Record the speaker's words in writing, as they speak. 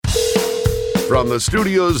From the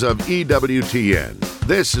studios of EWTN,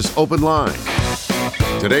 this is Open Line.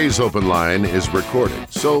 Today's Open Line is recorded,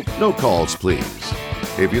 so no calls, please.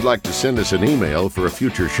 If you'd like to send us an email for a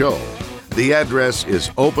future show, the address is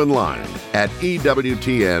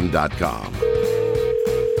openline@ewtn.com.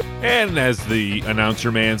 And as the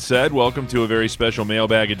announcer man said, welcome to a very special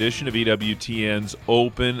mailbag edition of EWTN's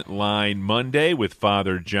Open Line Monday with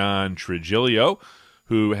Father John Trigilio,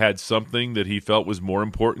 who had something that he felt was more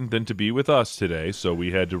important than to be with us today. So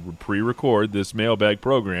we had to pre-record this mailbag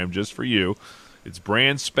program just for you. It's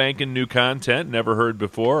brand spanking new content, never heard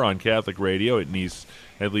before on Catholic radio. It needs,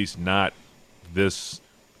 at least not this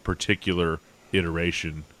particular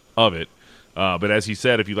iteration of it. But as he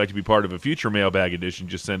said, if you'd like to be part of a future mailbag edition,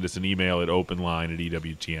 just send us an email at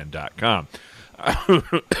openline@ewtn.com.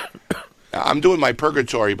 I'm doing my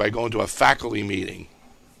purgatory by going to a faculty meeting.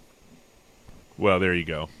 Well, there you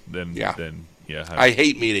go. Then, yeah. I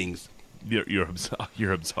hate meetings. You're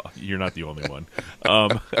not the only one.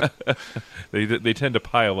 They tend to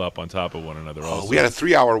pile up on top of one another. Also, we had a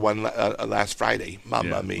 3-hour one last Friday.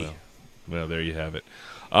 Mamma mia. Well, there you have it.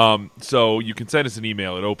 So you can send us an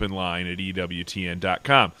email at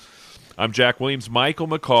openline@ewtn.com. I'm Jack Williams. Michael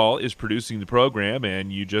McCall is producing the program,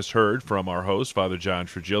 and you just heard from our host, Father John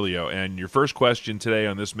Trigilio. And your first question today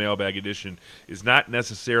on this mailbag edition is not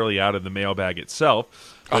necessarily out of the mailbag itself,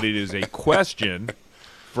 but it is a question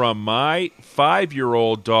from my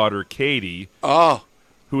 5-year-old daughter, Katie,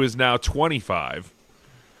 who is now 25.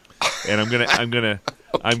 And I'm gonna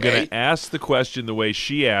ask the question the way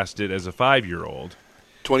she asked it as a 5-year-old.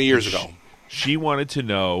 20 years ago. She wanted to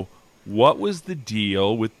know, what was the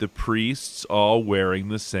deal with the priests all wearing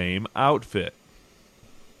the same outfit?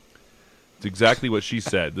 It's exactly what she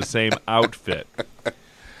said, the same outfit.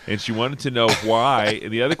 And she wanted to know why.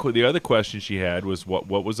 And the other question she had was what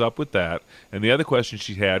was up with that. And the other question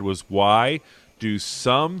she had was, why do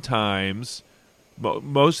sometimes,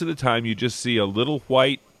 most of the time, you just see a little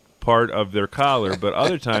white part of their collar, but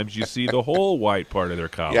other times you see the whole white part of their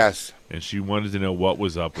collar. Yes. And she wanted to know what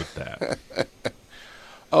was up with that.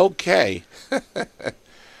 Okay.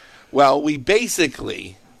 Well, we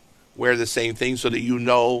basically wear the same thing so that you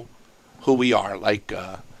know who we are. Like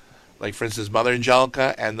for instance, Mother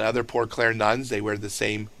Angelica and the other Poor Clare nuns, they wear the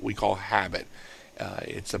same, we call habit.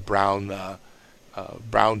 It's a brown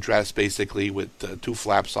dress, basically, with 2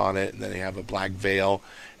 flaps on it, and then they have a black veil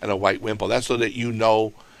and a white wimple. That's so that you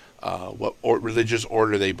know what religious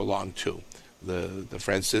order they belong to. The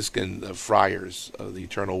Franciscan, the friars of the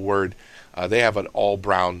Eternal Word, they have an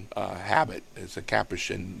all-brown habit. It's a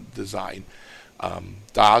Capuchin design.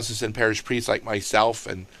 Diocesan parish priests like myself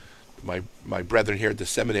and my brethren here at the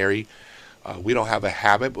seminary, we don't have a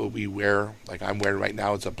habit, but we wear, like I'm wearing right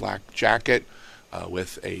now, it's a black jacket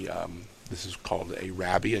with a, this is called a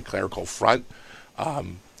rabbi, a clerical front.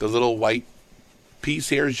 The little white piece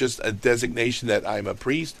here is just a designation that I'm a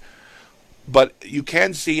priest. But you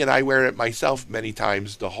can see, and I wear it myself many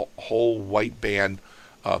times, the whole white band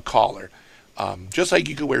collar. Just like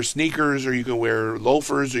you can wear sneakers, or you can wear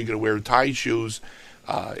loafers, or you can wear tie shoes.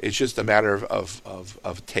 It's just a matter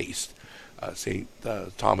of taste. St.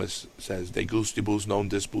 Thomas says, de gustibus non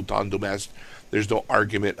disputandum est. There's no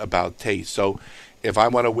argument about taste. So if I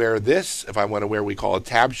want to wear this, if I want to wear what we call a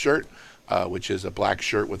tab shirt, which is a black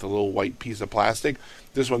shirt with a little white piece of plastic,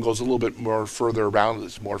 this one goes a little bit more further around.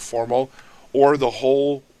 It's more formal. Or the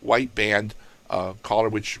whole white band collar,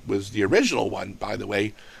 which was the original one, by the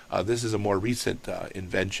way. This is a more recent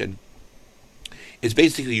invention. It's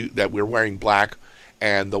basically that we're wearing black,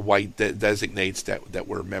 and the white designates that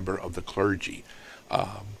we're a member of the clergy.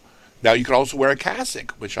 Now, you can also wear a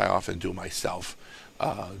cassock, which I often do myself.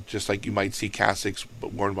 Just like you might see cassocks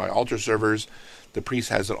worn by altar servers, the priest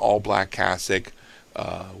has an all-black cassock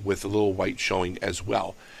with a little white showing as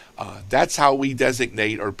well. That's how we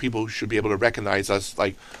designate, or people should be able to recognize us.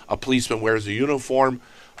 Like a policeman wears a uniform,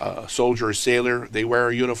 a soldier or sailor, they wear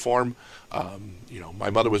a uniform.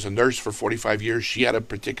 My mother was a nurse for 45 years. She had a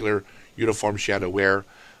particular uniform she had to wear.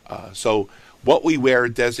 So what we wear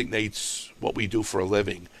designates what we do for a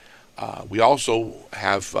living. We also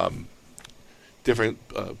have different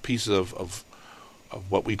pieces of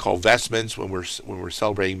what we call vestments when we're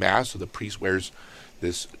celebrating Mass. So the priest wears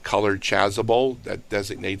this colored chasuble that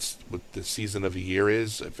designates what the season of the year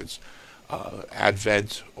is. If it's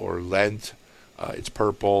Advent or Lent, it's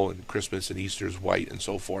purple, and Christmas and Easter is white, and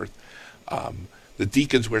so forth. The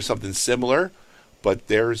deacons wear something similar, but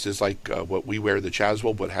theirs is like what we wear, the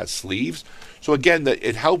chasuble, but has sleeves. So again,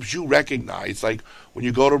 it helps you recognize, like when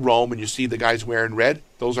you go to Rome and you see the guys wearing red,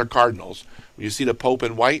 those are cardinals. When you see the Pope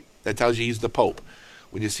in white, that tells you he's the Pope.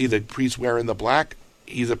 When you see the priest wearing the black,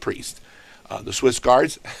 he's a priest. The Swiss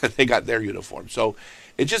Guards, they got their uniform. So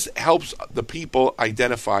it just helps the people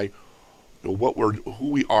identify who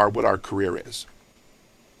we are, what our career is.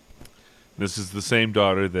 This is the same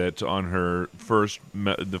daughter that on her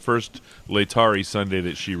the first Laetare Sunday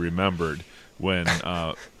that she remembered, when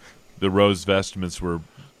the rose vestments were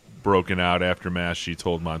broken out after Mass, she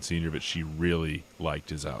told Monsignor that she really liked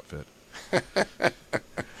his outfit. Again,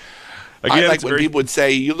 I like when people would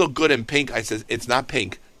say, "You look good in pink." I says, "It's not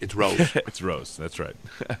pink. It's rose." It's rose. That's right.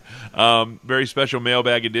 Very special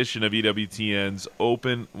mailbag edition of EWTN's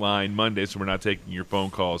Open Line Monday, so we're not taking your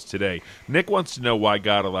phone calls today. Nick wants to know why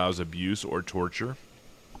God allows abuse or torture.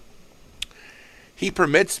 He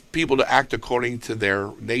permits people to act according to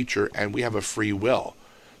their nature, and we have a free will.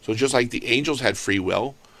 So just like the angels had free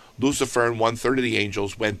will, Lucifer and 1/3 of the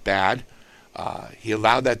angels went bad. He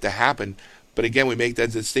allowed that to happen. But again, we make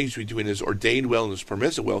that distinction between his ordained will and his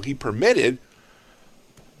permissive will. He permitted,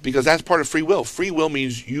 because that's part of free will. Free will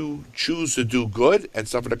means you choose to do good and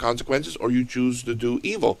suffer the consequences, or you choose to do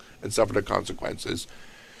evil and suffer the consequences.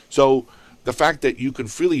 So the fact that you can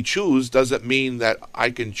freely choose doesn't mean that I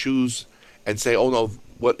can choose and say, oh no,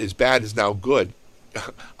 what is bad is now good.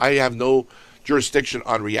 I have no jurisdiction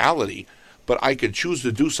on reality, but I can choose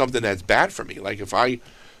to do something that's bad for me. Like if I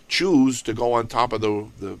choose to go on top of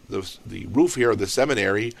the roof here of the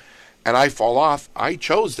seminary and I fall off, I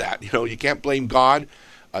chose that. You can't blame God.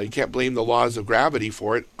 You can't blame the laws of gravity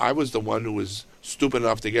for it. I was the one who was stupid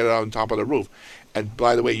enough to get on top of the roof. And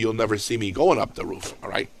by the way, you'll never see me going up the roof, all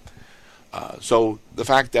right? So the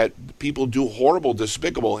fact that people do horrible,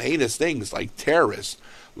 despicable, heinous things like terrorists,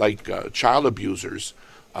 like child abusers,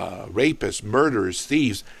 rapists, murderers,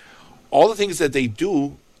 thieves, all the things that they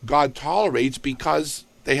do, God tolerates because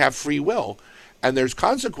they have free will. And there's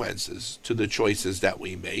consequences to the choices that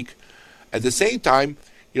we make. At the same time,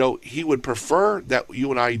 he would prefer that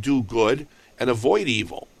you and I do good and avoid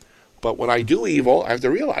evil. But when I do evil, I have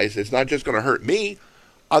to realize it's not just going to hurt me.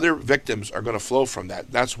 Other victims are going to flow from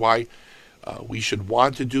that. That's why we should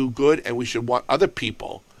want to do good, and we should want other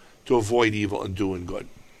people to avoid evil and doing good.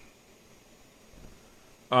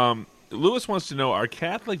 Lewis wants to know, are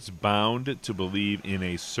Catholics bound to believe in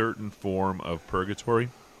a certain form of purgatory?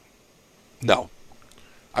 No.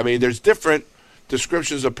 I mean, there's different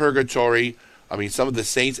descriptions of purgatory. I mean, some of the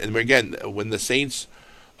saints, and again, when the saints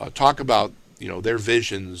talk about, their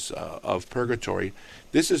visions of purgatory,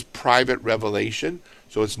 this is private revelation,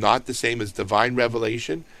 so it's not the same as divine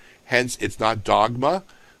revelation. Hence, it's not dogma.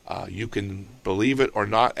 You can believe it or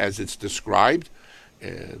not as it's described.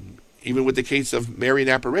 And even with the case of Marian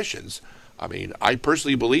apparitions. I mean, I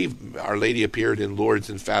personally believe Our Lady appeared in Lourdes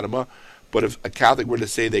and Fatima, but if a Catholic were to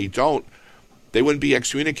say they don't, they wouldn't be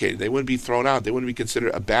excommunicated. They wouldn't be thrown out. They wouldn't be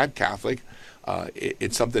considered a bad Catholic.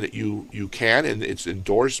 It's something that you can, and it's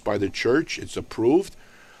endorsed by the Church. It's approved,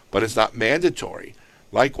 but it's not mandatory.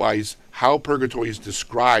 Likewise, how purgatory is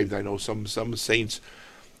described, I know some saints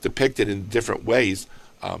depict it in different ways.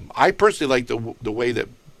 I personally like the way that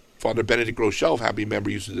Father Benedict Rochelle, happy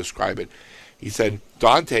member, used to describe it. He said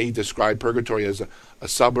Dante described purgatory as a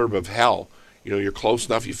suburb of hell. You're close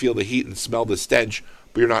enough, you feel the heat and smell the stench,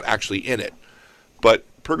 but you're not actually in it. But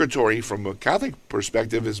purgatory, from a Catholic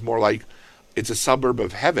perspective, is more like it's a suburb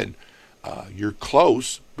of heaven. You're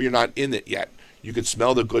close, but you're not in it yet. You can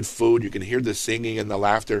smell the good food, you can hear the singing and the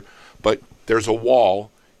laughter, but there's a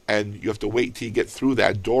wall, and you have to wait till you get through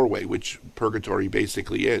that doorway, which purgatory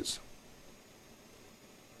basically is.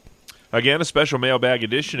 Again, a special mailbag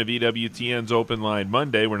edition of EWTN's Open Line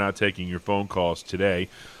Monday. We're not taking your phone calls today.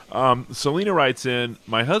 Selena writes in,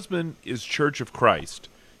 my husband is Church of Christ.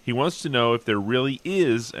 He wants to know if there really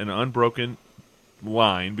is an unbroken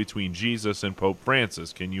line between Jesus and Pope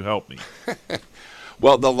Francis. Can you help me?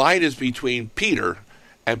 Well, the line is between Peter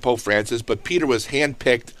and Pope Francis, but Peter was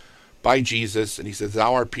handpicked by Jesus, and he says,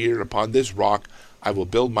 thou art Peter, and upon this rock I will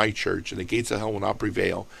build my church, and the gates of hell will not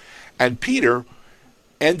prevail. And Peter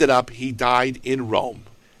he died in Rome,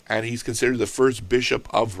 and he's considered the first bishop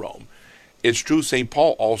of Rome. It's true St.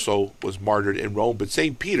 Paul also was martyred in Rome, but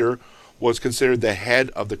St. Peter was considered the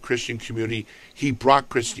head of the Christian community. He brought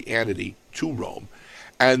Christianity to Rome.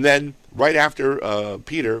 And then right after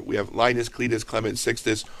Peter, we have Linus, Cletus, Clement,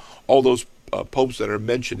 Sixtus, all those popes that are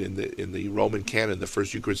mentioned in the Roman canon, the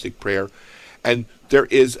first Eucharistic prayer. And there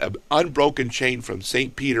is an unbroken chain from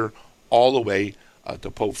St. Peter all the way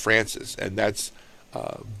to Pope Francis, and that's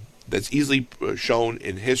easily shown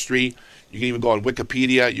in history. You can even go on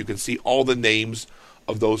Wikipedia. You can see all the names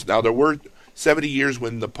of those. Now, there were 70 years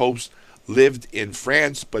when the popes lived in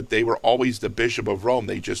France, but they were always the Bishop of Rome.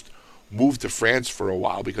 They just moved to France for a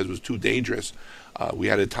while because it was too dangerous. We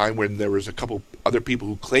had a time when there was a couple other people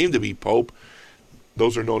who claimed to be Pope.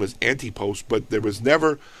 Those are known as anti-popes, but there was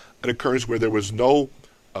never an occurrence where there was no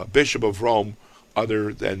Bishop of Rome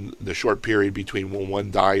other than the short period between when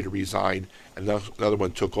one died or resigned and another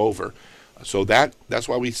one took over. So that's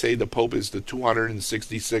why we say the Pope is the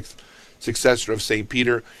 266th successor of St.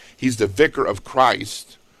 Peter. He's the vicar of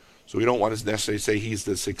Christ. So we don't want to necessarily say he's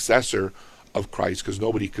the successor of Christ, because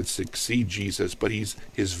nobody could succeed Jesus, but he's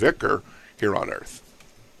his vicar here on earth.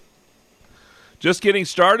 Just getting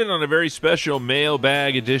started on a very special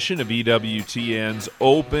mailbag edition of EWTN's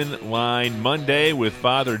Open Line Monday with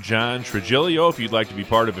Father John Trigilio. If you'd like to be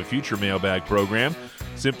part of a future mailbag program,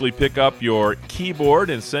 simply pick up your keyboard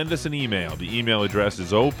and send us an email. The email address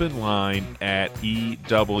is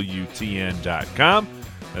openline@ewtn.com.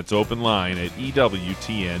 That's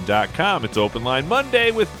openline@ewtn.com. It's Open Line Monday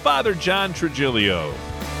with Father John Trigilio.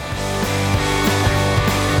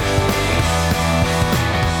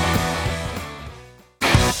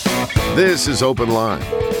 This is Open Line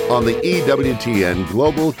on the EWTN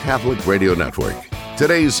Global Catholic Radio Network.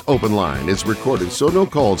 Today's Open Line is recorded, so no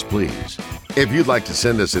calls, please. If you'd like to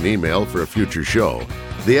send us an email for a future show,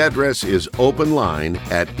 the address is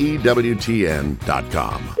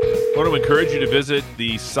openline@ewtn.com. I want to encourage you to visit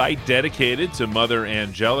the site dedicated to Mother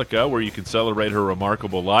Angelica, where you can celebrate her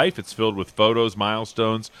remarkable life. It's filled with photos,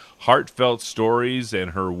 milestones, heartfelt stories,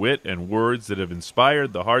 and her wit and words that have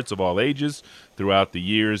inspired the hearts of all ages throughout the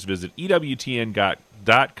years. Visit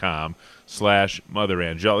EWTN.com/Mother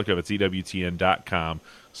Angelica. That's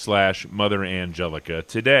EWTN.com/Mother Angelica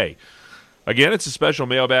today. Again, it's a special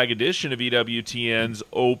mailbag edition of EWTN's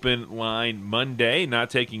Open Line Monday. Not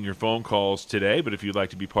taking your phone calls today, but if you'd like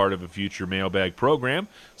to be part of a future mailbag program,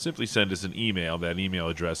 simply send us an email. That email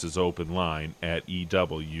address is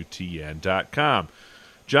openline@ewtn.com.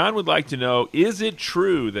 John would like to know, is it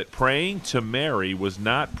true that praying to Mary was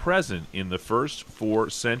not present in the first 4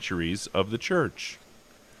 centuries of the Church?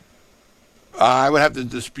 I would have to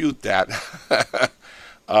dispute that.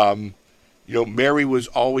 Mary was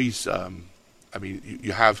always...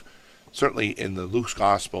 you have, certainly in the Luke's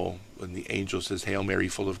Gospel, when the angel says, "Hail Mary,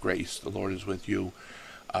 full of grace, the Lord is with you,"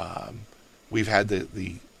 we've had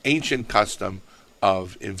the ancient custom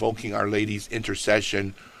of invoking Our Lady's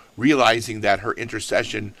intercession, realizing that her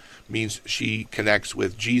intercession means she connects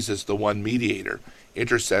with Jesus, the one mediator.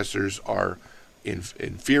 Intercessors are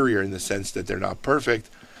inferior in the sense that they're not perfect.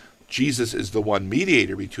 Jesus is the one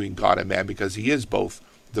mediator between God and man because he is both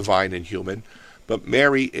divine and human. But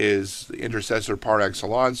Mary is the intercessor par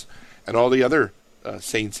excellence, and all the other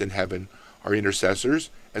saints in heaven are intercessors,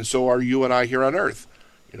 and so are you and I here on earth.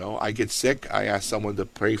 I get sick, I ask someone to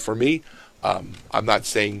pray for me. I'm not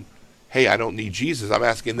saying, hey, I don't need Jesus. I'm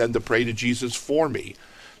asking them to pray to Jesus for me.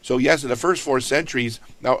 So yes, in the first 4 centuries,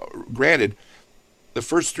 now granted, the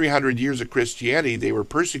first 300 years of Christianity, they were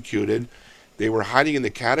persecuted, they were hiding in the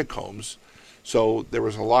catacombs, so there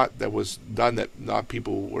was a lot that was done that not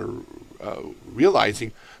people were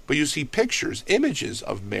realizing, but you see pictures, images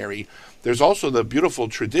of Mary. There's also the beautiful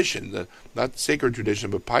tradition, not sacred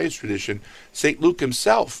tradition, but pious tradition. St. Luke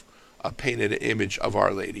himself painted an image of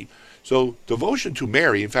Our Lady. So devotion to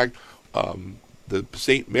Mary, in fact, the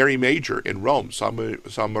St. Mary Major in Rome, San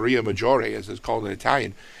Maria Maggiore, as it's called in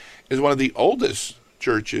Italian, is one of the oldest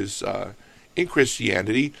churches in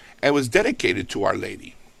Christianity and was dedicated to Our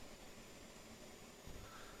Lady.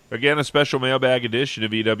 Again, a special mailbag edition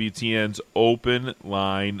of EWTN's Open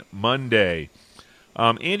Line Monday.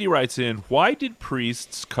 Andy writes in, why did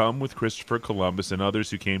priests come with Christopher Columbus and others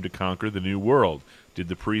who came to conquer the New World? Did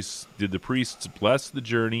the priests bless the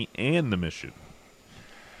journey and the mission?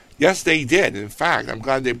 Yes, they did. In fact, I'm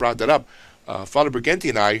glad they brought that up. Father Briganti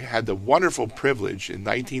and I had the wonderful privilege in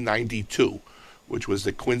 1992, which was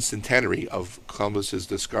the quincentenary of Columbus's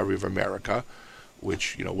discovery of America,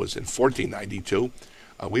 which was in 1492.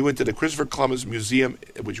 We went to the Christopher Columbus Museum,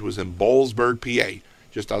 which was in Boalsburg, PA,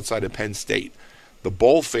 just outside of Penn State. The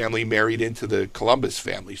Boal family married into the Columbus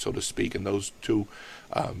family, so to speak, and those two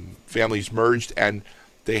families merged, and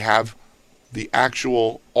they have the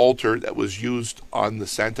actual altar that was used on the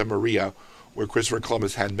Santa Maria, where Christopher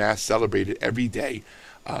Columbus had Mass celebrated every day.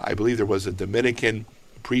 I believe there was a Dominican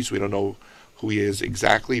priest, we don't know who he is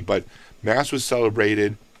exactly, but Mass was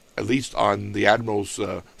celebrated at least on the Admiral's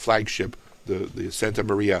flagship, the Santa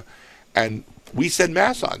Maria, and we said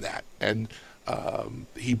Mass on that. And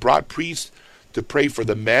he brought priests to pray for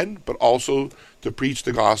the men, but also to preach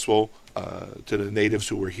the gospel to the natives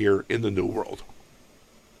who were here in the New World.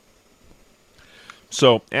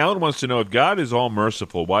 So Alan wants to know, if God is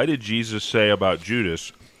all-merciful, why did Jesus say about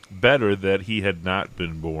Judas, better that he had not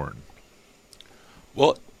been born?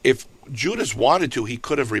 Well, if Judas wanted to, he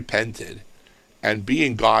could have repented. And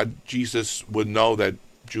being God, Jesus would know that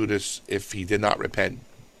Judas, if he did not repent,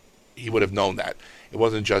 he would have known that. It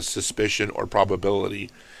wasn't just suspicion or probability.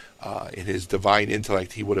 In his divine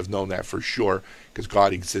intellect, he would have known that for sure, because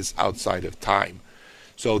God exists outside of time.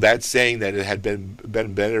 So that saying that it had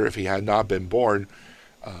been better if he had not been born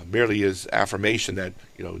merely is affirmation that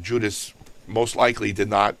Judas most likely did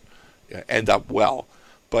not end up well.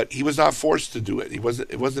 But he was not forced to do it.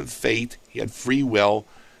 It wasn't fate. He had free will.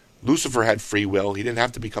 Lucifer had free will. He didn't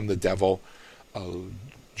have to become the devil.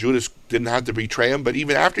 Judas didn't have to betray him, but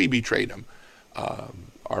even after he betrayed him,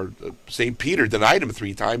 St. Peter denied him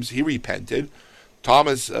 3 times. He repented.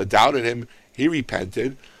 Thomas doubted him. He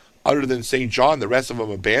repented. Other than St. John, the rest of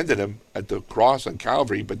them abandoned him at the cross on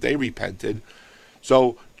Calvary, but they repented.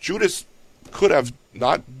 So Judas could have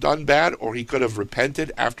not done bad, or he could have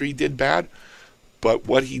repented after he did bad. But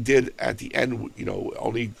what he did at the end,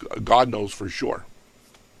 only God knows for sure.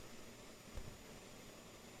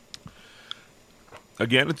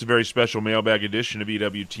 Again, it's a very special mailbag edition of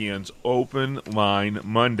EWTN's Open Line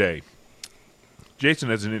Monday. Jason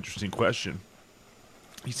has an interesting question.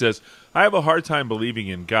 He says, I have a hard time believing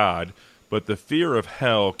in God, but the fear of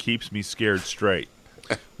hell keeps me scared straight.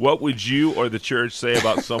 What would you or the church say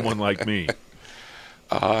about someone like me?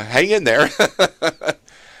 Hang in there.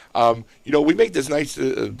 We make this nice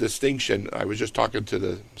distinction. I was just talking to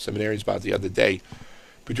the seminarians about the other day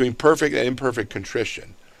between perfect and imperfect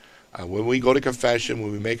contrition. When we go to confession,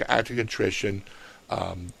 when we make an act of contrition,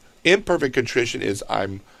 imperfect contrition is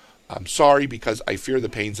I'm sorry because I fear the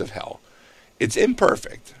pains of hell. It's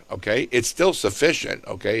imperfect, okay? It's still sufficient,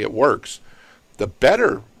 okay? It works. The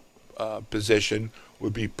better position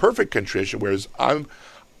would be perfect contrition, whereas I'm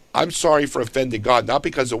sorry for offending God, not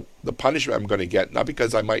because of the punishment I'm going to get, not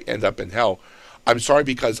because I might end up in hell. I'm sorry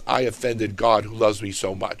because I offended God who loves me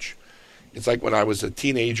so much. It's like when I was a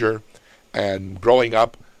teenager and growing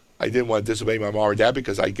up, I didn't want to disobey my mom or dad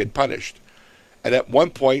because I'd get punished. And at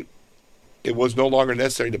one point, it was no longer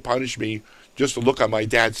necessary to punish me. Just to look on my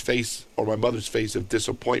dad's face or my mother's face of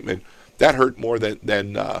disappointment, that hurt more than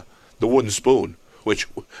the wooden spoon, which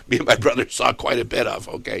me and my brother saw quite a bit of,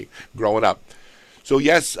 okay, growing up. So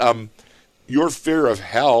yes, your fear of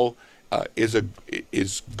hell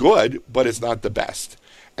is good, but it's not the best.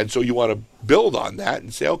 And so you want to build on that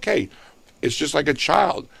and say, okay, it's just like a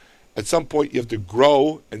child. At some point you have to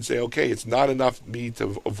grow and say, okay, it's not enough me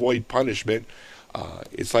to avoid punishment.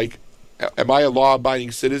 It's like, am I a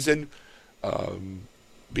law-abiding citizen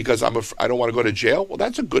because I don't want to go to jail? Well,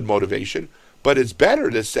 that's a good motivation. But it's better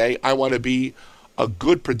to say I want to be a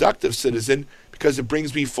good, productive citizen because it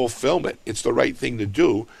brings me fulfillment. It's the right thing to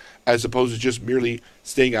do, as opposed to just merely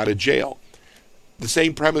staying out of jail. The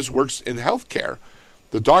same premise works in healthcare.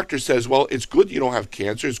 The doctor says, well, it's good you don't have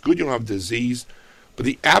cancer, it's good you don't have disease, but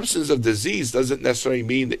the absence of disease doesn't necessarily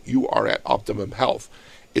mean that you are at optimum health.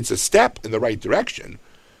 It's a step in the right direction,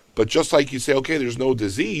 but just like you say, okay, there's no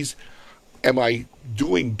disease, am I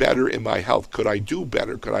doing better in my health? Could I do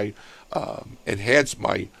better? Could I enhance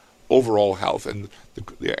my overall health? And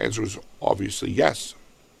the answer is obviously yes.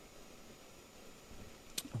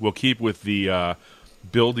 We'll keep with the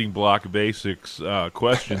building block basics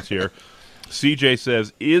questions here. CJ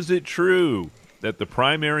says, is it true that the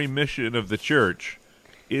primary mission of the church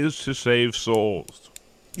is to save souls?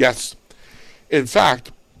 Yes. In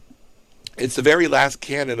fact, it's the very last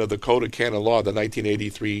canon of the Code of Canon Law, the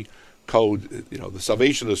 1983 Code. The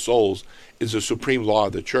salvation of the souls is the supreme law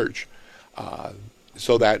of the church.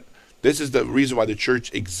 So that this is the reason why the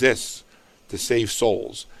church exists, to save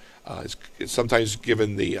souls. It's sometimes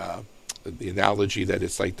given the analogy that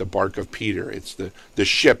it's like the bark of Peter. It's the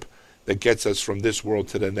ship that gets us from this world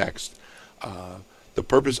to the next. The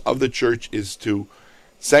purpose of the church is to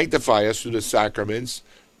sanctify us through the sacraments,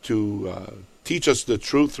 to teach us the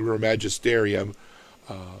truth through her magisterium,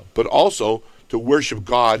 but also to worship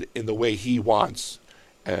God in the way he wants,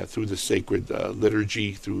 through the sacred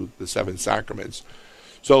liturgy, through the 7 sacraments.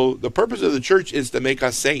 So the purpose of the church is to make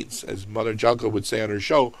us saints. As Mother Angelica would say on her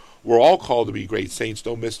show, we're all called to be great saints.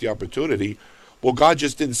 Don't miss the opportunity. Well, God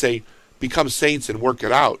just didn't say, become saints and work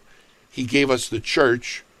it out. He gave us the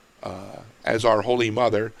church as our Holy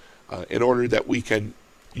Mother in order that we can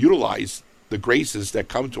utilize the graces that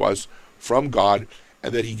come to us from God,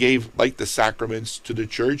 and that he gave, like the sacraments to the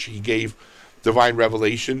church, he gave divine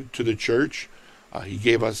revelation to the church, he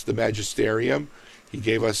gave us the magisterium, he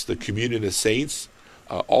gave us the communion of saints.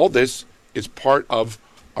 All this is part of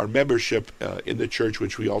our membership in the church,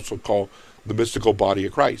 which we also call the mystical body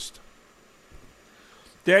of Christ.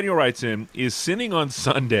 Daniel writes in, is sinning on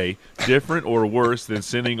Sunday different or worse than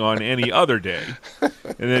sinning on any other day? And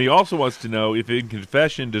then he also wants to know if in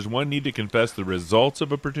confession, does one need to confess the results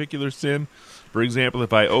of a particular sin? For example,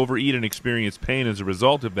 if I overeat and experience pain as a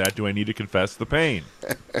result of that, do I need to confess the pain?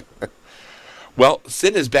 Well,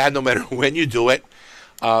 sin is bad no matter when you do it.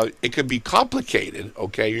 It can be complicated,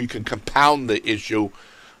 okay? You can compound the issue,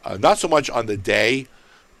 not so much on the day,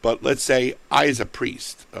 but let's say I as a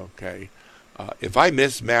priest, okay? If I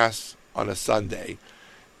miss Mass on a Sunday,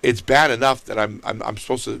 it's bad enough that I'm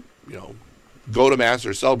supposed to, go to Mass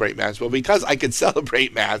or celebrate Mass. But because I can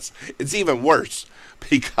celebrate Mass, it's even worse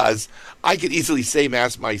because I could easily say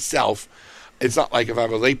Mass myself. It's not like if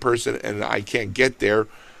I'm a lay person and I can't get there,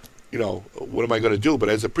 what am I going to do? But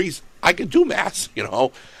as a priest, I can do Mass,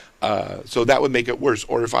 so that would make it worse.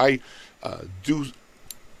 Or if I do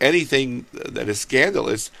anything that is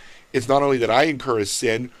scandalous, it's not only that I incur a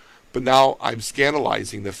sin, but now I'm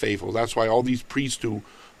scandalizing the faithful. That's why all these priests who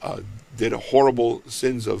did horrible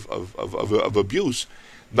sins of abuse,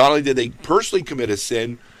 not only did they personally commit a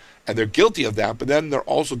sin, and they're guilty of that, but then they're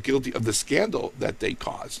also guilty of the scandal that they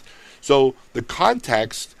caused. So the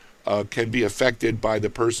context can be affected by the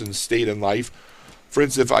person's state in life. For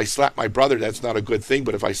instance, if I slap my brother, that's not a good thing,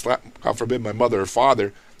 but if I slap, God forbid, my mother or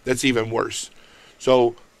father, that's even worse.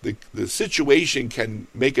 So the situation can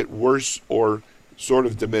make it worse or sort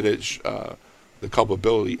of diminish the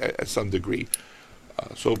culpability at some degree.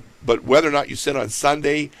 But whether or not you sin on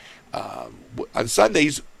Sunday, on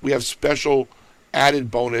Sundays we have special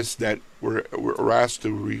added bonus that we're asked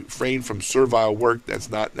to refrain from servile work that's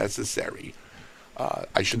not necessary.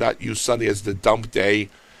 I should not use Sunday as the dump day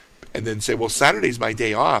and then say, well, Saturday's my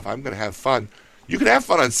day off. I'm going to have fun. You can have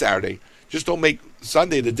fun on Saturday. Just don't make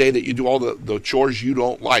Sunday the day that you do all the chores you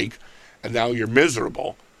don't like, and now you're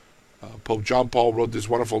miserable. Pope John Paul wrote this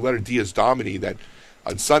wonderful letter, Dies Domini, that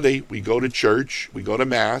on Sunday we go to church, we go to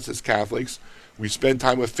Mass as Catholics, we spend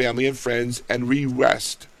time with family and friends, and we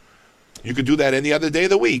rest. You could do that any other day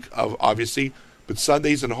of the week, obviously, but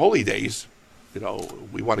Sundays and holy days,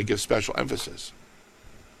 we want to give special emphasis.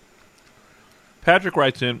 Patrick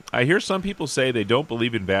writes in, I hear some people say they don't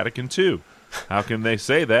believe in Vatican II. How can they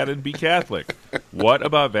say that and be Catholic? What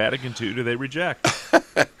about Vatican II do they reject?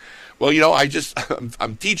 Well,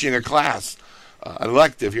 I'm teaching a class, an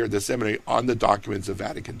elective here at the seminary on the documents of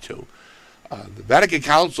Vatican II. The Vatican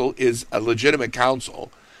Council is a legitimate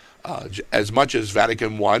council, as much as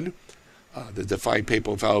Vatican I, that defined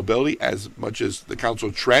papal infallibility, as much as the Council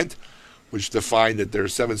of Trent, which defined that there are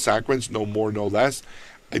 7 sacraments, no more, no less.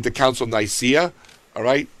 Like the Council of Nicaea, all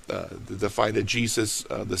right, that defined that Jesus,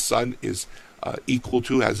 the Son, is equal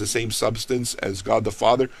to, has the same substance as God the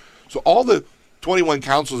Father. So all the 21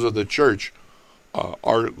 councils of the Church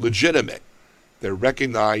are legitimate. They're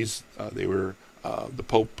recognized. The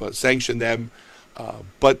Pope sanctioned them,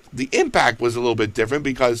 but the impact was a little bit different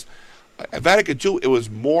because at Vatican II it was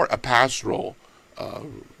more a pastoral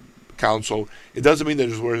council. It doesn't mean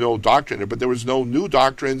there were no doctrine, but there was no new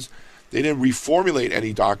doctrines. They didn't reformulate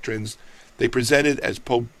any doctrines. They presented, as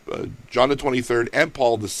Pope John the 23rd and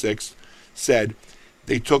Paul the 6th said,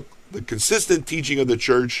 they took the consistent teaching of the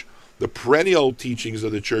Church, the perennial teachings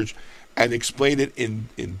of the Church, and explained it in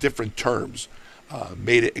different terms,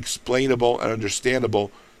 made it explainable and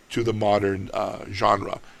understandable to the modern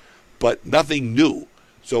genre, but nothing new.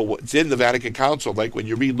 So what's in the Vatican Council, like when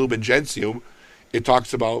you read Lumen Gentium, it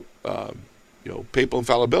talks about papal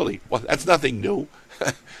infallibility. Well, that's nothing new.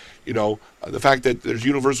 The fact that there's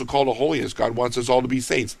universal call to holiness, God wants us all to be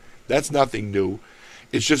saints, that's nothing new.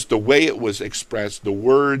 It's just the way it was expressed, the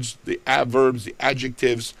words, the adverbs, the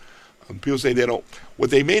adjectives. People say what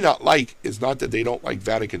they may not like is not that they don't like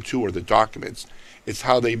Vatican II or the documents, it's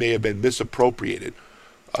how they may have been misappropriated.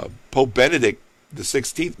 Pope Benedict the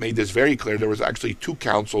 16th made this very clear. There was actually 2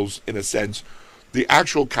 councils, in a sense. The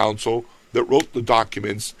actual council that wrote the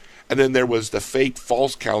documents, and then there was the fake,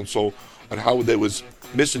 false council on how it was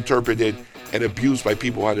misinterpreted and abused by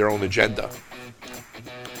people who had their own agenda.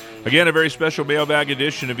 Again, a very special mailbag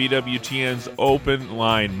edition of EWTN's Open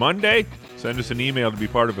Line Monday. Send us an email to be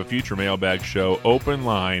part of a future mailbag show,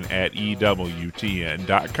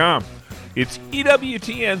 openline@EWTN.com. It's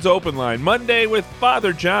EWTN's Open Line Monday with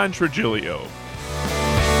Father John Trigilio.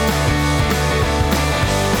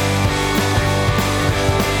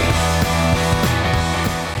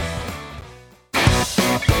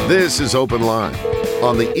 This is Open Line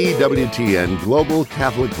on the EWTN Global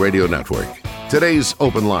Catholic Radio Network. Today's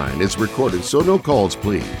Open Line is recorded, so no calls,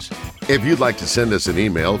 please. If you'd like to send us an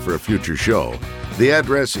email for a future show, the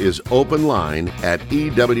address is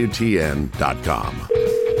openline@EWTN.com.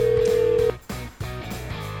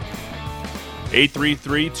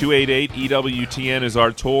 833-288-EWTN is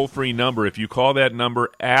our toll-free number. If you call that number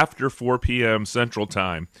after 4 p.m. Central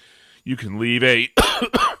Time, you can leave a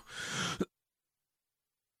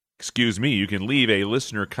you can leave a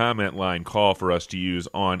listener comment line call for us to use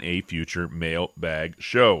on a future mailbag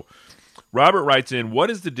show. Robert writes in, what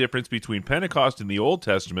is the difference between Pentecost in the Old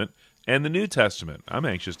Testament and the New Testament? I'm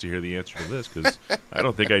anxious to hear the answer to this because I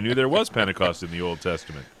don't think I knew there was Pentecost in the Old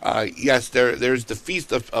Testament. Yes, there's the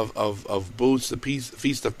Feast of Booths, the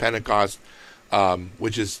Feast of Pentecost,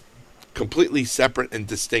 which is completely separate and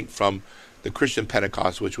distinct from the Christian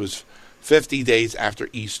Pentecost, which was 50 days after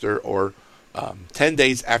Easter, or 10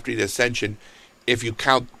 days after the Ascension, if you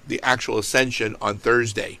count the actual Ascension on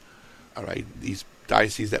Thursday. All right, these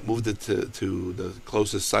dioceses that moved it to the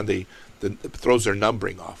closest Sunday throws their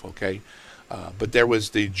numbering off, okay? But there was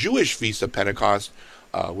the Jewish Feast of Pentecost,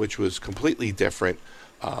 which was completely different.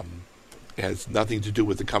 It has nothing to do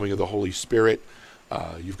with the coming of the Holy Spirit.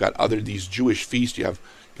 You've got these Jewish feasts. You have,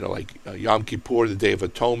 like Yom Kippur, the Day of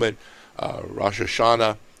Atonement, Rosh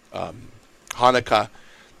Hashanah, Hanukkah.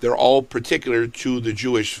 They're all particular to the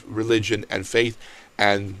Jewish religion and faith,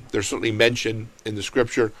 and they're certainly mentioned in the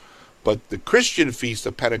Scripture. But the Christian Feast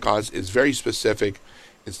of Pentecost is very specific.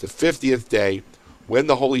 It's the 50th day when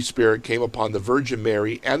the Holy Spirit came upon the Virgin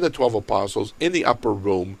Mary and the 12 apostles in the upper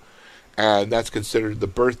room, and that's considered the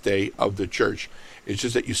birthday of the church. It's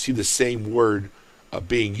just that you see the same word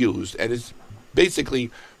being used, and it's basically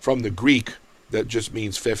from the Greek that just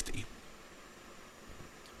means 50.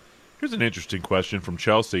 Here's an interesting question from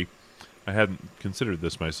Chelsea. I hadn't considered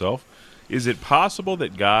this myself. Is it possible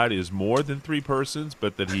that God is more than three persons,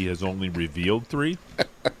 but that he has only revealed three?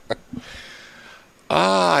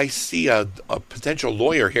 I see a potential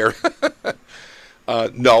lawyer here.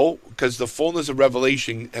 No, because the fullness of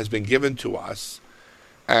revelation has been given to us,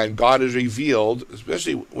 and God has revealed,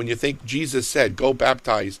 especially when you think Jesus said, go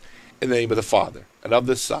baptize in the name of the Father, and of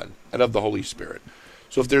the Son, and of the Holy Spirit.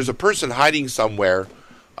 So if there's a person hiding somewhere,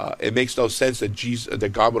 it makes no sense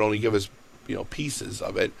that God would only give us pieces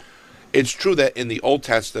of it. It's true that in the Old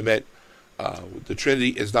Testament, the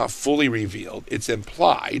Trinity is not fully revealed. It's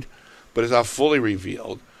implied, but it's not fully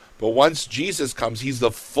revealed. But once Jesus comes, he's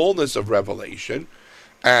the fullness of revelation.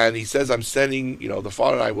 And he says, I'm sending, the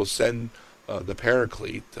Father and I will send the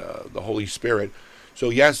Paraclete, the Holy Spirit. So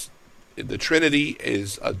yes, the Trinity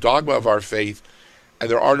is a dogma of our faith, and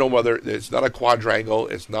there are no other, it's not a quadrangle,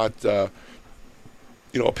 it's not, a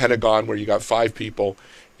pentagon where you got five people.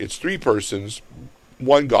 It's three persons,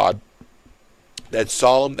 one God. That's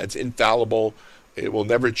solemn, that's infallible, it will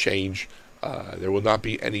never change. There will not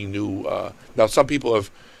be any new... now, some people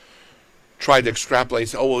have tried to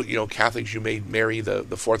extrapolate and say, Catholics, you made Mary the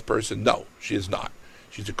fourth person. No, she is not.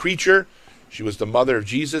 She's a creature. She was the mother of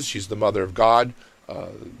Jesus. She's the mother of God.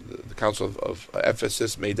 The Council of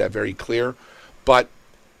Ephesus made that very clear. But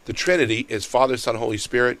the Trinity is Father, Son, Holy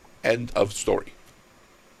Spirit, end of story.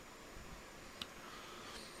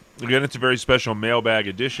 Again, it's a very special mailbag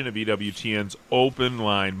edition of EWTN's Open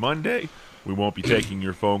Line Monday. We won't be taking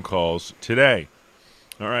your phone calls today.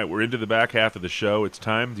 All right, we're into the back half of the show. It's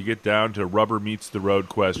time to get down to rubber meets the road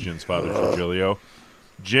questions, Father Trigilio.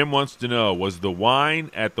 Jim wants to know, was the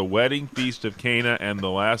wine at the wedding feast of Cana and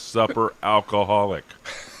the Last Supper alcoholic?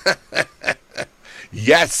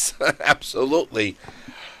 Yes, absolutely.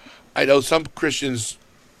 I know some Christians,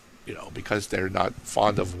 because they're not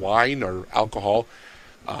fond of wine or alcohol.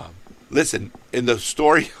 Listen, in the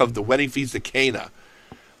story of the wedding feast of Cana,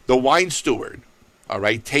 the wine steward, all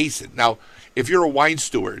right, tastes it. Now, if you're a wine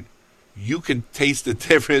steward, you can taste the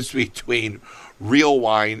difference between real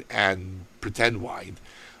wine and pretend wine.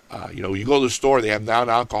 You go to the store, they have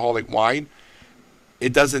non-alcoholic wine.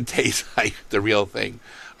 It doesn't taste like the real thing.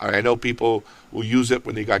 I know people will use it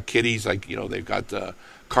when they got kiddies, like, they've got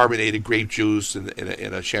carbonated grape juice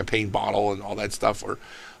in a champagne bottle and all that stuff, or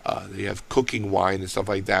they have cooking wine and stuff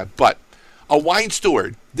like that. But a wine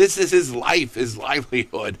steward, this is his life, his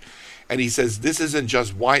livelihood. And he says, this isn't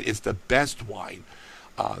just wine, it's the best wine.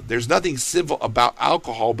 There's nothing sinful about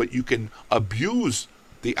alcohol, but you can abuse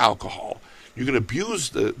the alcohol. You can abuse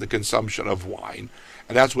the consumption of wine.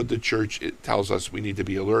 And that's what the church tells us we need to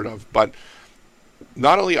be alert of. But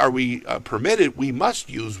not only are we permitted, we must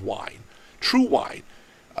use wine, true wine.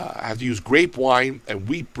 I have to use grape wine and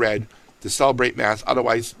wheat bread to celebrate Mass.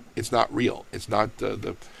 Otherwise, it's not real. It's not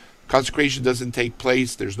the consecration doesn't take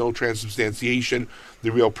place. There's no transubstantiation.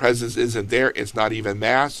 The real presence isn't there. It's not even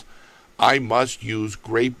Mass. I must use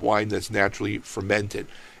grape wine that's naturally fermented.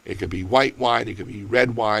 It could be white wine. It could be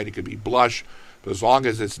red wine. It could be blush. But as long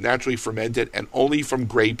as it's naturally fermented and only from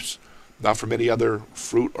grapes, not from any other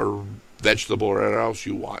fruit or vegetable or whatever else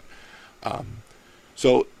you want,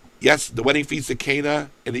 So, yes, the wedding feast at Cana,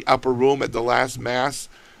 in the upper room at the last Mass,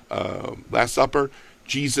 Last Supper,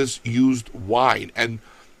 Jesus used wine. And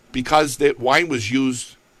because the wine was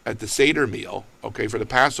used at the Seder meal, okay, for the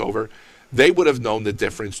Passover, they would have known the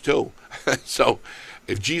difference too. So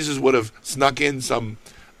if Jesus would have snuck in some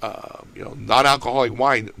non-alcoholic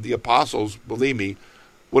wine, the apostles, believe me,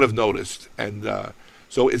 would have noticed. And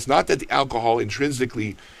so it's not that the alcohol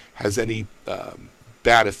intrinsically has any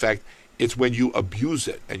bad effect. It's when you abuse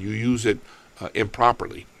it and you use it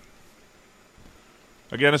improperly.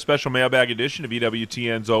 Again, a special mailbag edition of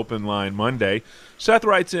EWTN's Open Line Monday. Seth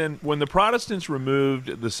writes in, when the Protestants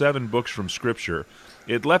removed the 7 books from Scripture,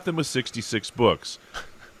 it left them with 66 books.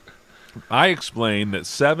 I explained that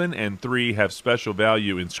 7 and 3 have special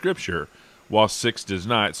value in Scripture, while 6 does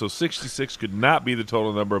not. So 66 could not be the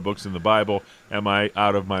total number of books in the Bible. Am I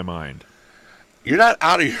out of my mind? You're not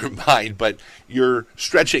out of your mind, but you're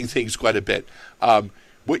stretching things quite a bit.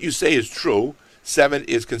 What you say is true. 7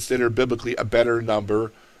 is considered biblically a better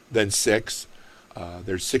number than 6.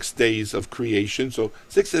 There's 6 days of creation, so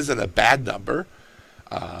 6 isn't a bad number.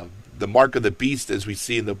 The mark of the beast, as we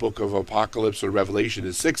see in the book of Apocalypse or Revelation,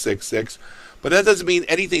 is 666. But that doesn't mean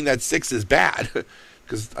anything that 6 is bad,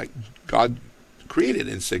 because God created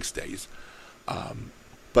in 6 days.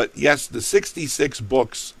 But yes, the 66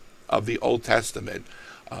 books of the Old Testament,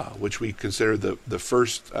 which we consider the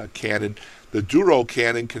first canon, the Duro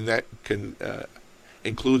canon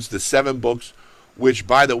includes the 7 books, which,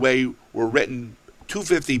 by the way, were written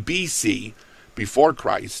 250 BC, before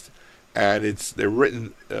Christ, and they're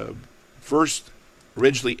written first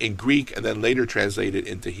originally in Greek and then later translated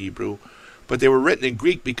into Hebrew. But they were written in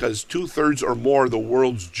Greek because 2/3 or more of the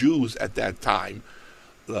world's Jews at that time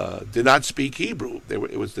did not speak Hebrew.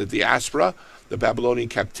 It was the diaspora, the Babylonian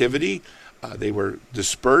captivity. They were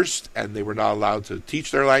dispersed and they were not allowed to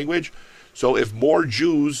teach their language. So if more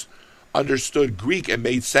Jews understood Greek, it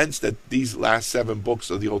made sense that these last 7 books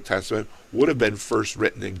of the Old Testament would have been first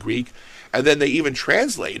written in Greek. And then they even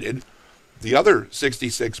translated the other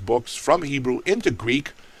 66 books from Hebrew into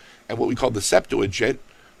Greek, and what we call the Septuagint,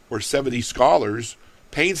 where 70 scholars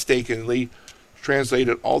painstakingly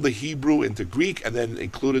translated all the Hebrew into Greek and then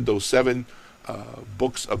included those 7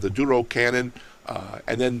 books of the Deuterocanon.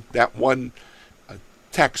 And then that one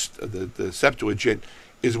text, the Septuagint,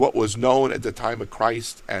 is what was known at the time of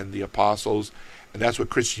Christ and the apostles, and that's what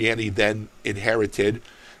Christianity then inherited.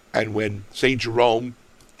 And when St. Jerome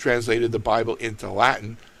translated the Bible into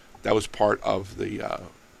Latin, that was part of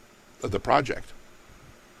the project.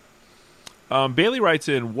 Bailey writes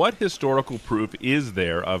in, what historical proof is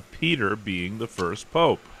there of Peter being the first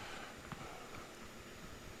pope?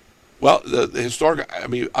 Well, the historical,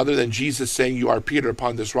 other than Jesus saying, "You are Peter,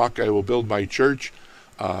 upon this rock I will build my church,"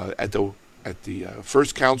 at the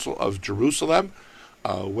First Council of Jerusalem,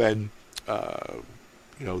 when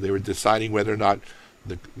they were deciding whether or not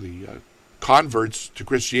the converts to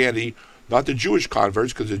Christianity, not the Jewish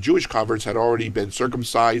converts, because the Jewish converts had already been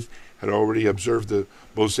circumcised, had already observed the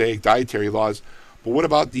Mosaic dietary laws. But what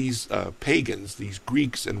about these pagans, these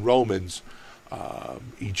Greeks and Romans,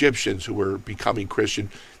 Egyptians who were becoming Christian?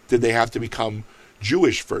 Did they have to become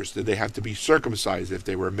Jewish first? Did they have to be circumcised if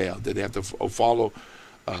they were male? Did they have to follow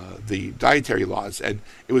the dietary laws? And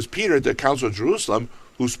it was Peter at the Council of Jerusalem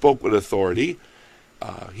who spoke with authority.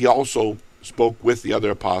 He also spoke with the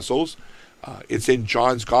other apostles. It's in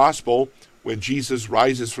John's Gospel, when Jesus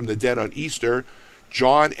rises from the dead on Easter,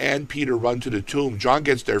 John and Peter run to the tomb. John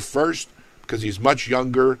gets there first because he's much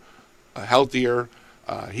younger, healthier.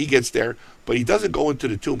 He gets there, but he doesn't go into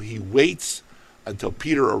the tomb. He waits until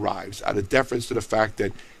Peter arrives, out of deference to the fact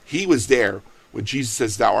that he was there when Jesus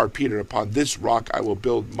says, "Thou art Peter, upon this rock I will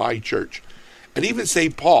build my church." And even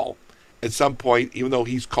St. Paul, at some point, even though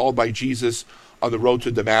he's called by Jesus on the road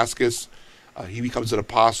to Damascus, he becomes an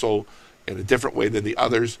apostle in a different way than the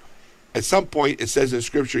others. At some point, it says in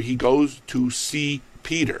Scripture, he goes to see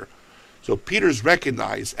Peter. So Peter's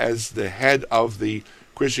recognized as the head of the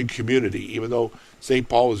Christian community, even though St.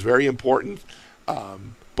 Paul was very important.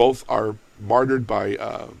 Both are martyred by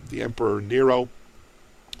the Emperor Nero.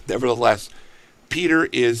 Nevertheless, Peter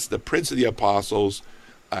is the prince of the apostles,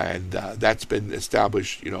 and that's been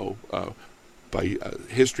established, by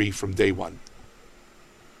history from day one.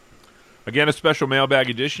 Again, a special mailbag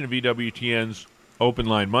edition of EWTN's Open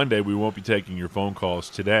Line Monday. We won't be taking your phone calls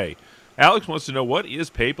today. Alex wants to know, what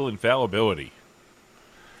is papal infallibility?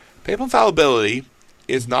 Papal infallibility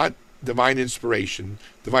is not divine inspiration.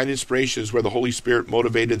 Divine inspiration is where the Holy Spirit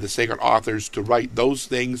motivated the sacred authors to write those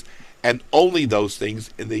things and only those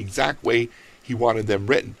things in the exact way he wanted them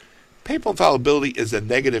written. Papal infallibility is a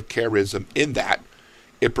negative charism in that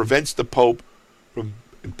It prevents the Pope from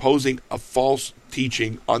imposing a false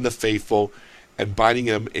teaching on the faithful and binding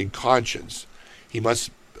them in conscience. He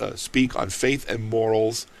must speak on faith and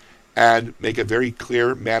morals and make it very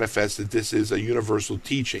clear, manifest that this is a universal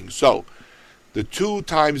teaching. So, the two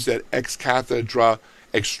times that ex cathedra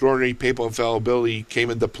extraordinary papal infallibility came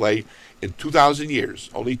into play in 2,000 years,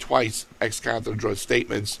 only twice ex cathedra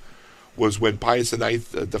statements, was when Pius IX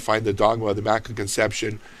defined the dogma of the Immaculate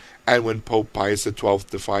Conception and when Pope Pius XII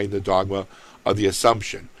defined the dogma of the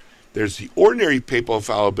Assumption. There's the ordinary papal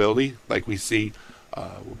infallibility, like we see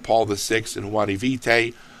with Paul VI in Humanae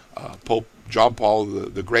Vitae, Pope John Paul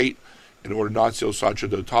the Great in Ordinatio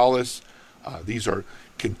Sacerdotales. These are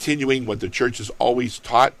continuing what the Church has always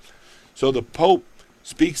taught. So the Pope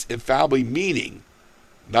speaks infallibly, meaning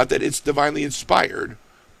not that it's divinely inspired,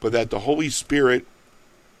 but that the Holy Spirit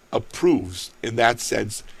approves in that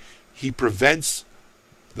sense. He prevents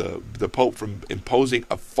the Pope from imposing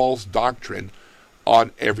a false doctrine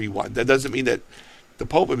on everyone. That doesn't mean that the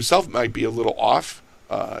Pope himself might be a little off,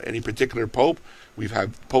 any particular Pope. We've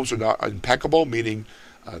had popes are not impeccable, meaning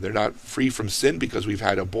they're not free from sin, because we've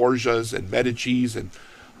had Borgias and Medicis and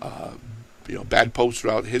bad popes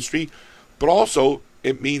throughout history. But also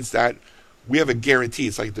it means that we have a guarantee.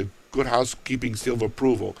 It's like the good housekeeping seal of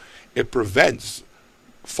approval. It prevents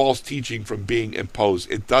false teaching from being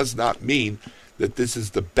imposed. It does not mean that this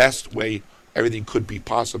is the best way everything could be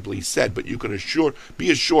possibly said, but you can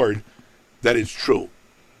be assured that it's true.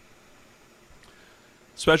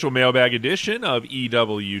 Special mailbag edition of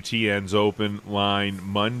EWTN's Open Line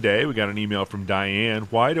Monday. We got an email from Diane.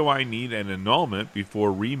 Why do I need an annulment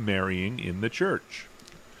before remarrying in the church?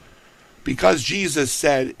 Because Jesus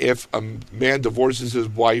said if a man divorces his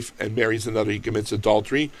wife and marries another, he commits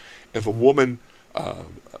adultery. If a woman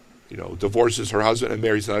divorces her husband and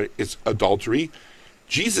marries another, it's adultery.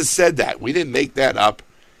 Jesus said that. We didn't make that up.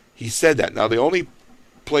 He said that. Now, the only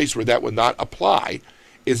place where that would not apply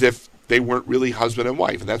is if they weren't really husband and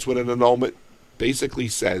wife. And that's what an annulment basically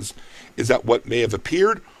says, is that what may have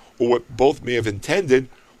appeared or what both may have intended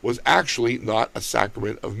was actually not a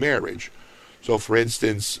sacrament of marriage. So, for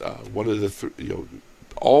instance, one of the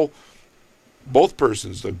both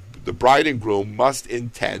persons, the bride and groom, must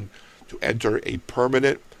intend to enter a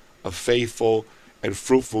permanent, a faithful, and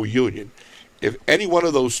fruitful union. If any one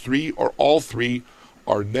of those three or all three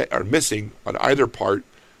are missing on either part,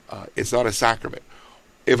 it's not a sacrament.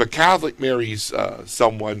 If a Catholic marries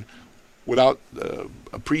someone without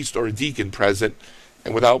a priest or a deacon present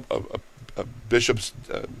and without a bishop's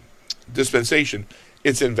dispensation,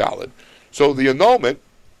 it's invalid. So the annulment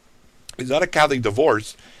is not a Catholic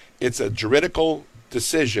divorce. It's a juridical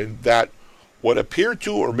decision that what appeared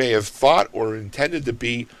to or may have thought or intended to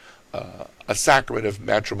be a sacrament of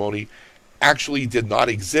matrimony actually did not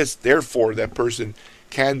exist. Therefore, that person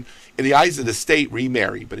can, in the eyes of the state,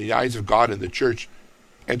 remarry, but in the eyes of God and the church,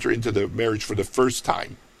 enter into the marriage for the first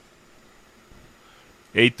time.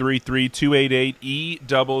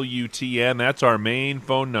 833-288-EWTN. That's our main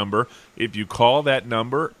phone number. If you call that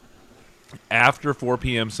number after 4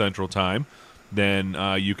 p.m. Central Time, then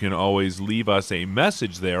you can always leave us a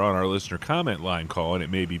message there on our listener comment line call, and it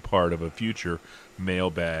may be part of a future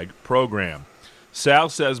mailbag program. Sal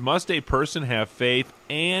says, must a person have faith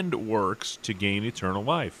and works to gain eternal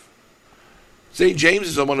life? St. James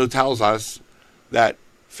is the one who tells us that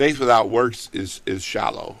faith without works is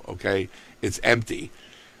shallow, okay? It's empty.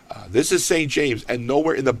 This is St. James, and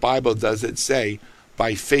nowhere in the Bible does it say,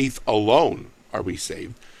 by faith alone are we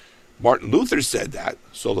saved. Martin Luther said that,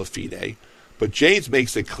 sola fide, but James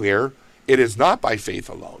makes it clear it is not by faith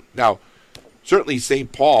alone. Now, certainly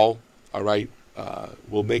St. Paul,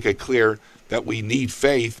 will make it clear that we need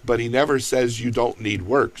faith, but he never says you don't need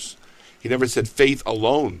works. He never said faith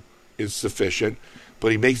alone is sufficient,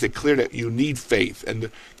 but he makes it clear that you need faith. And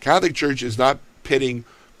the Catholic Church is not pitting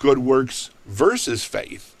good works versus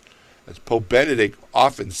faith. As Pope Benedict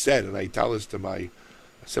often said, and I tell this to my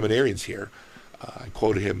seminarians here, I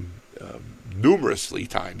quote him numerously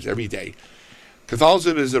times every day,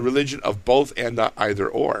 Catholicism is a religion of both and not either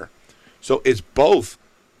or. So it's both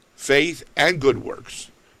faith and good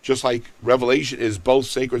works, just like Revelation is both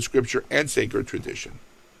sacred scripture and sacred tradition.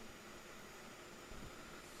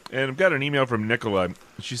 And I've got an email from Nicola.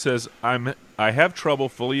 She says, I have trouble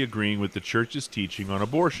fully agreeing with the church's teaching on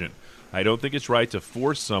abortion. I don't think it's right to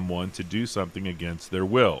force someone to do something against their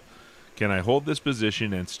will. Can I hold this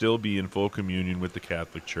position and still be in full communion with the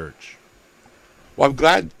Catholic Church? Well, I'm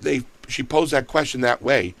glad she posed that question that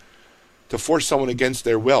way, to force someone against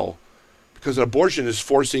their will, because an abortion is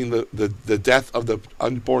forcing the death of the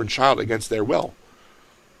unborn child against their will.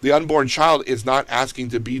 the unborn child is not asking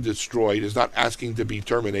to be destroyed, is not asking to be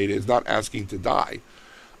terminated, is not asking to die.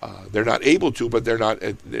 They're not able to, but they're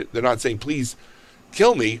not saying, please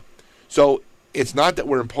kill me. So it's not that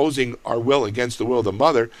we're imposing our will against the will of the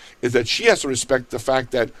mother, is that she has to respect the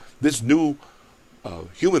fact that this new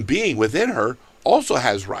human being within her also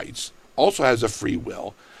has rights, also has a free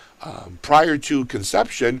will. Prior to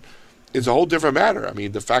conception is a whole different matter. I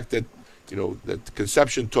mean, the fact that, that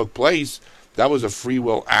conception took place, that was a free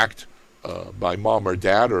will act by mom or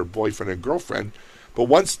dad or boyfriend and girlfriend. But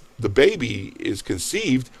once the baby is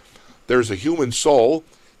conceived, there's a human soul.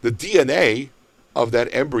 The DNA of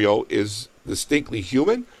that embryo is distinctly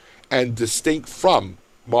human and distinct from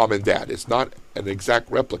mom and dad. It's not an exact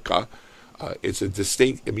replica.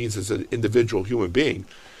 It means it's an individual human being.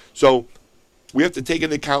 So we have to take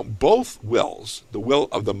into account both wills, the will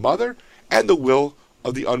of the mother and the will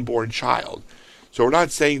of the unborn child. So we're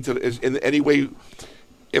not saying in any way,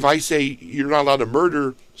 if I say you're not allowed to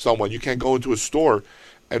murder someone, you can't go into a store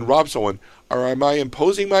and rob someone, or am I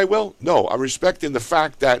imposing my will? No, I'm respecting the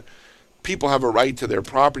fact that people have a right to their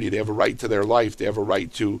property, they have a right to their life, they have a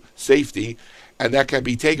right to safety, and that can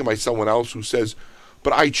be taken by someone else who says,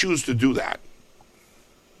 but I choose to do that.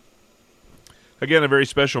 Again, a very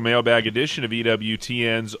special mailbag edition of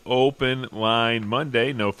EWTN's Open Line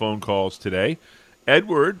Monday. No phone calls today.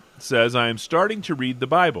 Edward says, I am starting to read the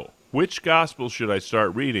Bible. Which gospel should I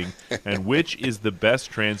start reading, and which is the best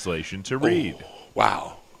translation to read? Oh,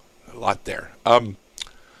 wow, a lot there.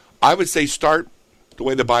 I would say start the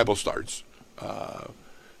way the Bible starts.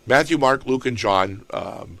 Matthew, Mark, Luke, and John.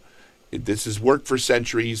 This has worked for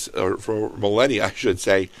centuries, or for millennia, I should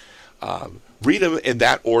say. Read them in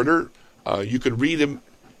that order. You can read them.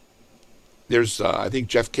 There's, I think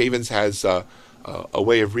Jeff Cavins has a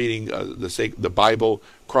way of reading the Bible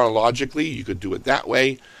chronologically. You could do it that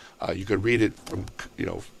way. You could read it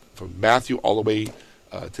from Matthew all the way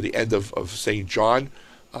to the end of St. John.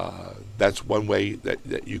 That's one way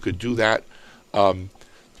that you could do that.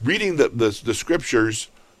 Reading the scriptures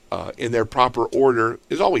in their proper order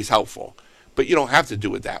is always helpful, but you don't have to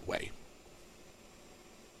do it that way.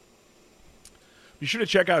 Be sure to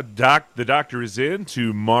check out The Doctor Is In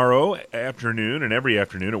tomorrow afternoon and every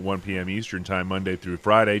afternoon at 1 p.m. Eastern Time, Monday through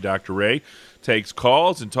Friday. Dr. Ray takes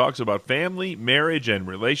calls and talks about family, marriage, and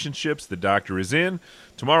relationships. The Doctor Is In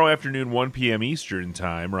tomorrow afternoon, 1 p.m. Eastern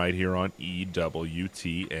Time, right here on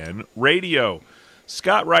EWTN Radio.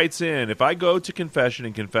 Scott writes in, if I go to confession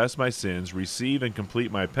and confess my sins, receive and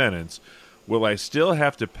complete my penance, will I still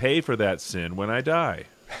have to pay for that sin when I die?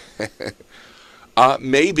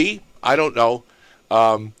 Maybe. I don't know.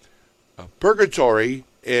 Purgatory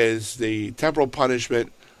is the temporal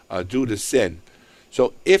punishment due to sin.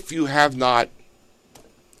 So if you have not,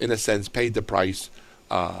 in a sense, paid the price,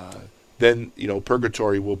 then,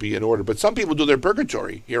 purgatory will be in order. But some people do their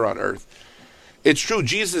purgatory here on earth. It's true,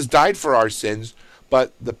 Jesus died for our sins,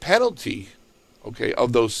 but the penalty,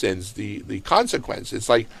 of those sins, the consequence, it's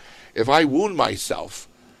like if I wound myself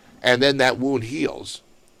and then that wound heals,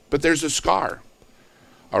 but there's a scar.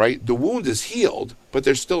 All right, the wound is healed, but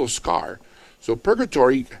there's still a scar. So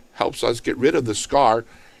purgatory helps us get rid of the scar.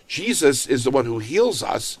 Jesus is the one who heals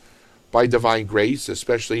us by divine grace,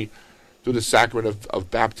 especially through the sacrament of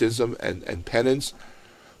baptism and penance.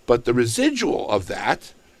 But the residual of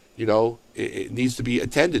that, it needs to be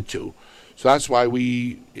attended to. So that's why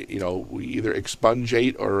we either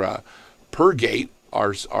expungate or purgate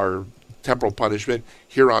our temporal punishment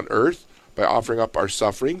here on earth by offering up our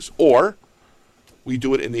sufferings, or we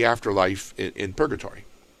do it in the afterlife in purgatory.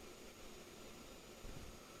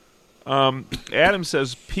 Adam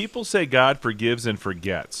says, people say God forgives and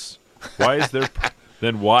forgets. Why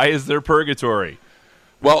is there purgatory?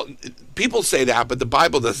 Well, people say that, but the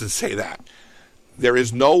Bible doesn't say that. There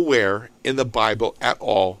is nowhere in the Bible at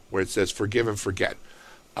all where it says forgive and forget.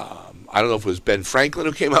 I don't know if it was Ben Franklin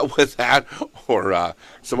who came up with that, or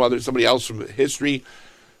somebody else from history.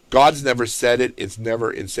 God's never said it. It's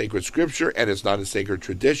never in sacred scripture, and it's not in sacred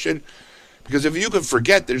tradition. Because if you can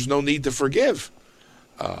forget, there's no need to forgive.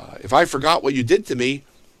 If I forgot what you did to me,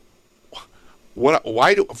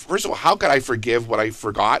 first of all, how could I forgive what I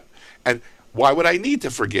forgot? And why would I need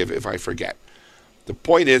to forgive if I forget? The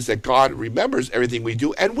point is that God remembers everything we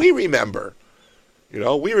do, and we remember.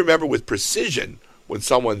 We remember with precision when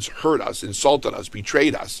someone's hurt us, insulted us,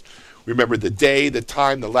 betrayed us. We remember the day, the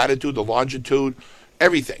time, the latitude, the longitude,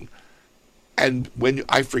 everything. And when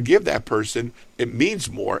I forgive that person, it means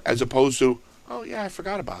more, as opposed to, oh yeah, I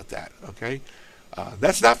forgot about that. Okay,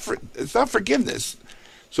 it's not forgiveness.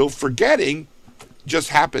 So forgetting just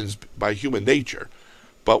happens by human nature.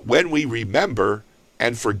 But when we remember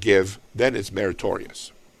and forgive, then it's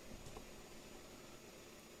meritorious.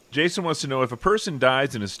 Jason wants to know, if a person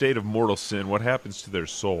dies in a state of mortal sin, what happens to their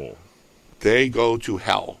soul? They go to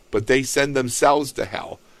hell, but they send themselves to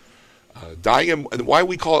hell. Dying, and why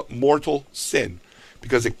we call it mortal sin?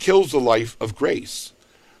 Because it kills the life of grace.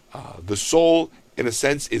 The soul, in a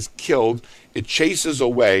sense, is killed. It chases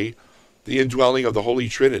away the indwelling of the Holy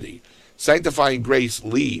Trinity. Sanctifying grace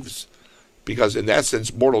leaves, because in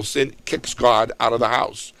essence, mortal sin kicks God out of the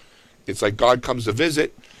house. It's like God comes to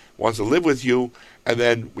visit, wants to live with you, and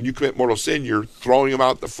then when you commit mortal sin, you're throwing him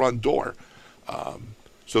out the front door.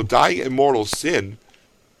 So dying in mortal sin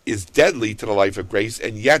is deadly to the life of grace,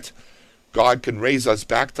 and yet God can raise us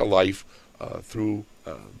back to life through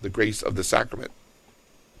the grace of the sacrament.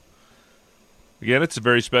 Again, it's a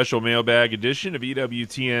very special mailbag edition of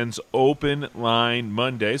EWTN's Open Line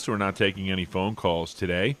Monday, so we're not taking any phone calls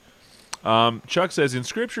today. Chuck says, in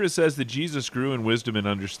Scripture it says that Jesus grew in wisdom and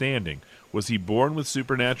understanding. Was he born with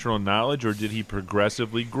supernatural knowledge, or did he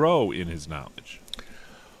progressively grow in his knowledge?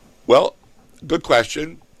 Well, good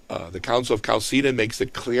question. The Council of Chalcedon makes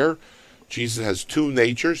it clear Jesus has two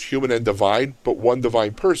natures, human and divine, but one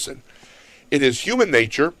divine person. In his human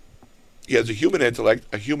nature, he has a human intellect,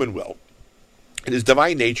 a human will. In his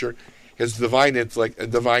divine nature, he has divine intellect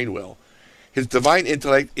and divine will. His divine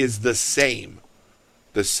intellect is the same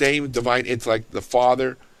divine intellect the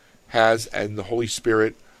Father has, and the Holy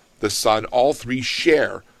Spirit, the Son. All three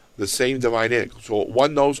share the same divine intellect. So what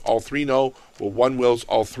one knows, all three know. What one wills,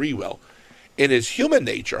 all three will. In his human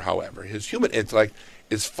nature, however, his human intellect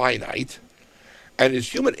is finite. And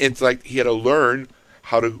his human intellect, he had to learn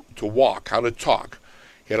how to walk, how to talk.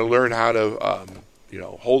 He had to learn how to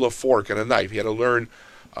hold a fork and a knife. He had to learn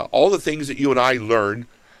all the things that you and I learn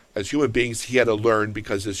as human beings. He had to learn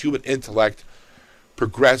because his human intellect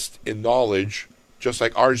progressed in knowledge just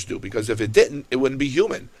like ours do. Because if it didn't, it wouldn't be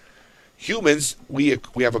human. Humans, we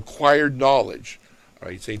have acquired knowledge. All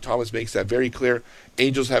right, St. Thomas makes that very clear.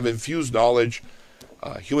 Angels have infused knowledge.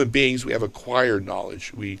 Human beings, we have acquired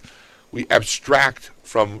knowledge. We abstract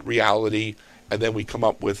from reality, and then we come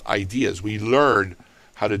up with ideas. We learn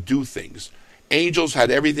how to do things. Angels had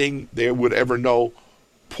everything they would ever know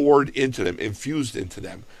poured into them, infused into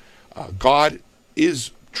them. God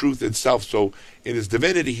is truth itself, so in his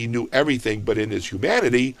divinity he knew everything, but in his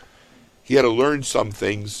humanity he had to learn some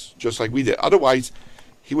things just like we did. Otherwise,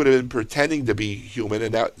 he would have been pretending to be human,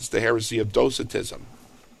 and that's the heresy of Docetism.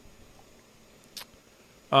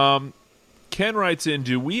 Ken writes in,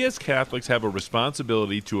 do we as Catholics have a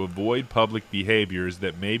responsibility to avoid public behaviors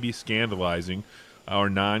that may be scandalizing our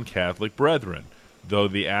non-Catholic brethren, though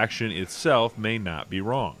the action itself may not be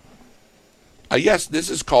wrong? Yes, this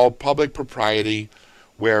is called public propriety,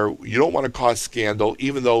 where you don't want to cause scandal,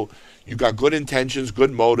 even though you've got good intentions,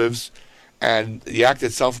 good motives, and the act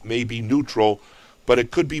itself may be neutral, but it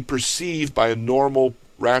could be perceived by a normal,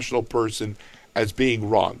 rational person as being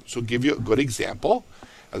wrong. So give you a good example,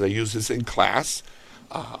 as I use this in class.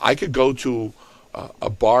 I could go to a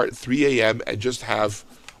bar at 3 a.m. and just have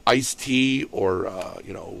iced tea or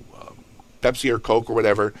Pepsi or Coke or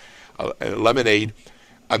whatever, and lemonade.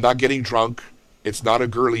 I'm not getting drunk. It's not a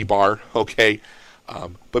girly bar, okay?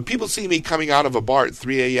 But people see me coming out of a bar at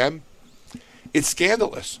 3 a.m. It's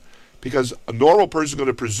scandalous, because a normal person is going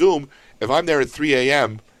to presume if I'm there at 3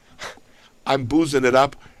 a.m., I'm boozing it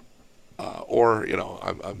up, or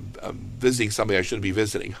I'm visiting somebody I shouldn't be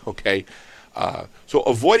visiting, okay? So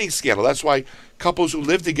avoiding scandal. That's why couples who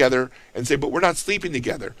live together and say, but we're not sleeping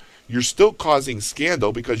together, you're still causing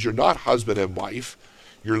scandal because you're not husband and wife.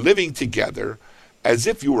 You're living together as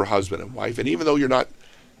if you were husband and wife, and even though you're not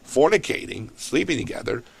fornicating, sleeping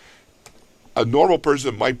together, a normal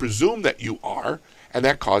person might presume that you are, and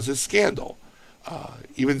that causes scandal.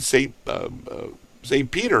 Even St.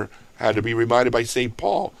 Peter had to be reminded by St.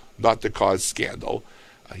 Paul not to cause scandal.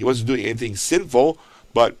 He wasn't doing anything sinful,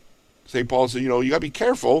 but St. Paul said, you got to be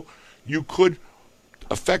careful. You could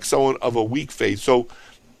affect someone of a weak faith. So,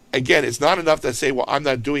 again, it's not enough to say, well, I'm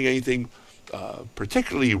not doing anything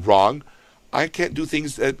particularly wrong. I can't do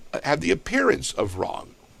things that have the appearance of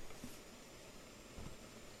wrong.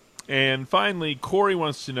 And finally, Corey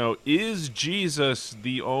wants to know, is Jesus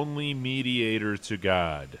the only mediator to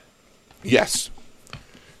God? Yes.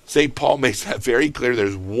 St. Paul makes that very clear.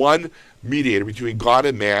 There's one mediator between God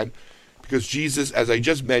and man, because Jesus, as I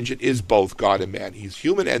just mentioned, is both God and man. He's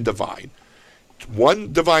human and divine.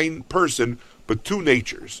 One divine person, but two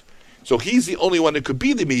natures. So he's the only one that could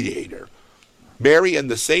be the mediator. Mary and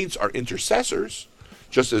the saints are intercessors,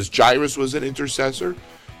 just as Jairus was an intercessor,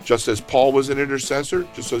 just as Paul was an intercessor,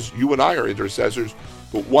 just as you and I are intercessors,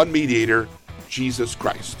 but one mediator, Jesus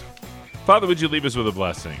Christ. Father, would you leave us with a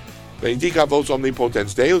blessing? Benedicat vos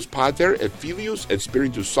omnipotens Deus, Pater, et Filius, et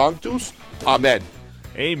Spiritus Sanctus. Amen.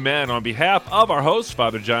 Amen. On behalf of our host,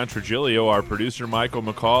 Father John Trigilio, our producer, Michael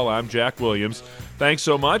McCall, I'm Jack Williams. Thanks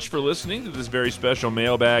so much for listening to this very special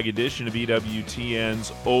mailbag edition of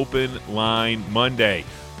EWTN's Open Line Monday.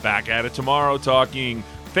 Back at it tomorrow talking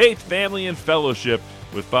faith, family, and fellowship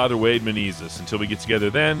with Father Wade Menezes. Until we get together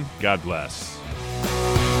then, God bless.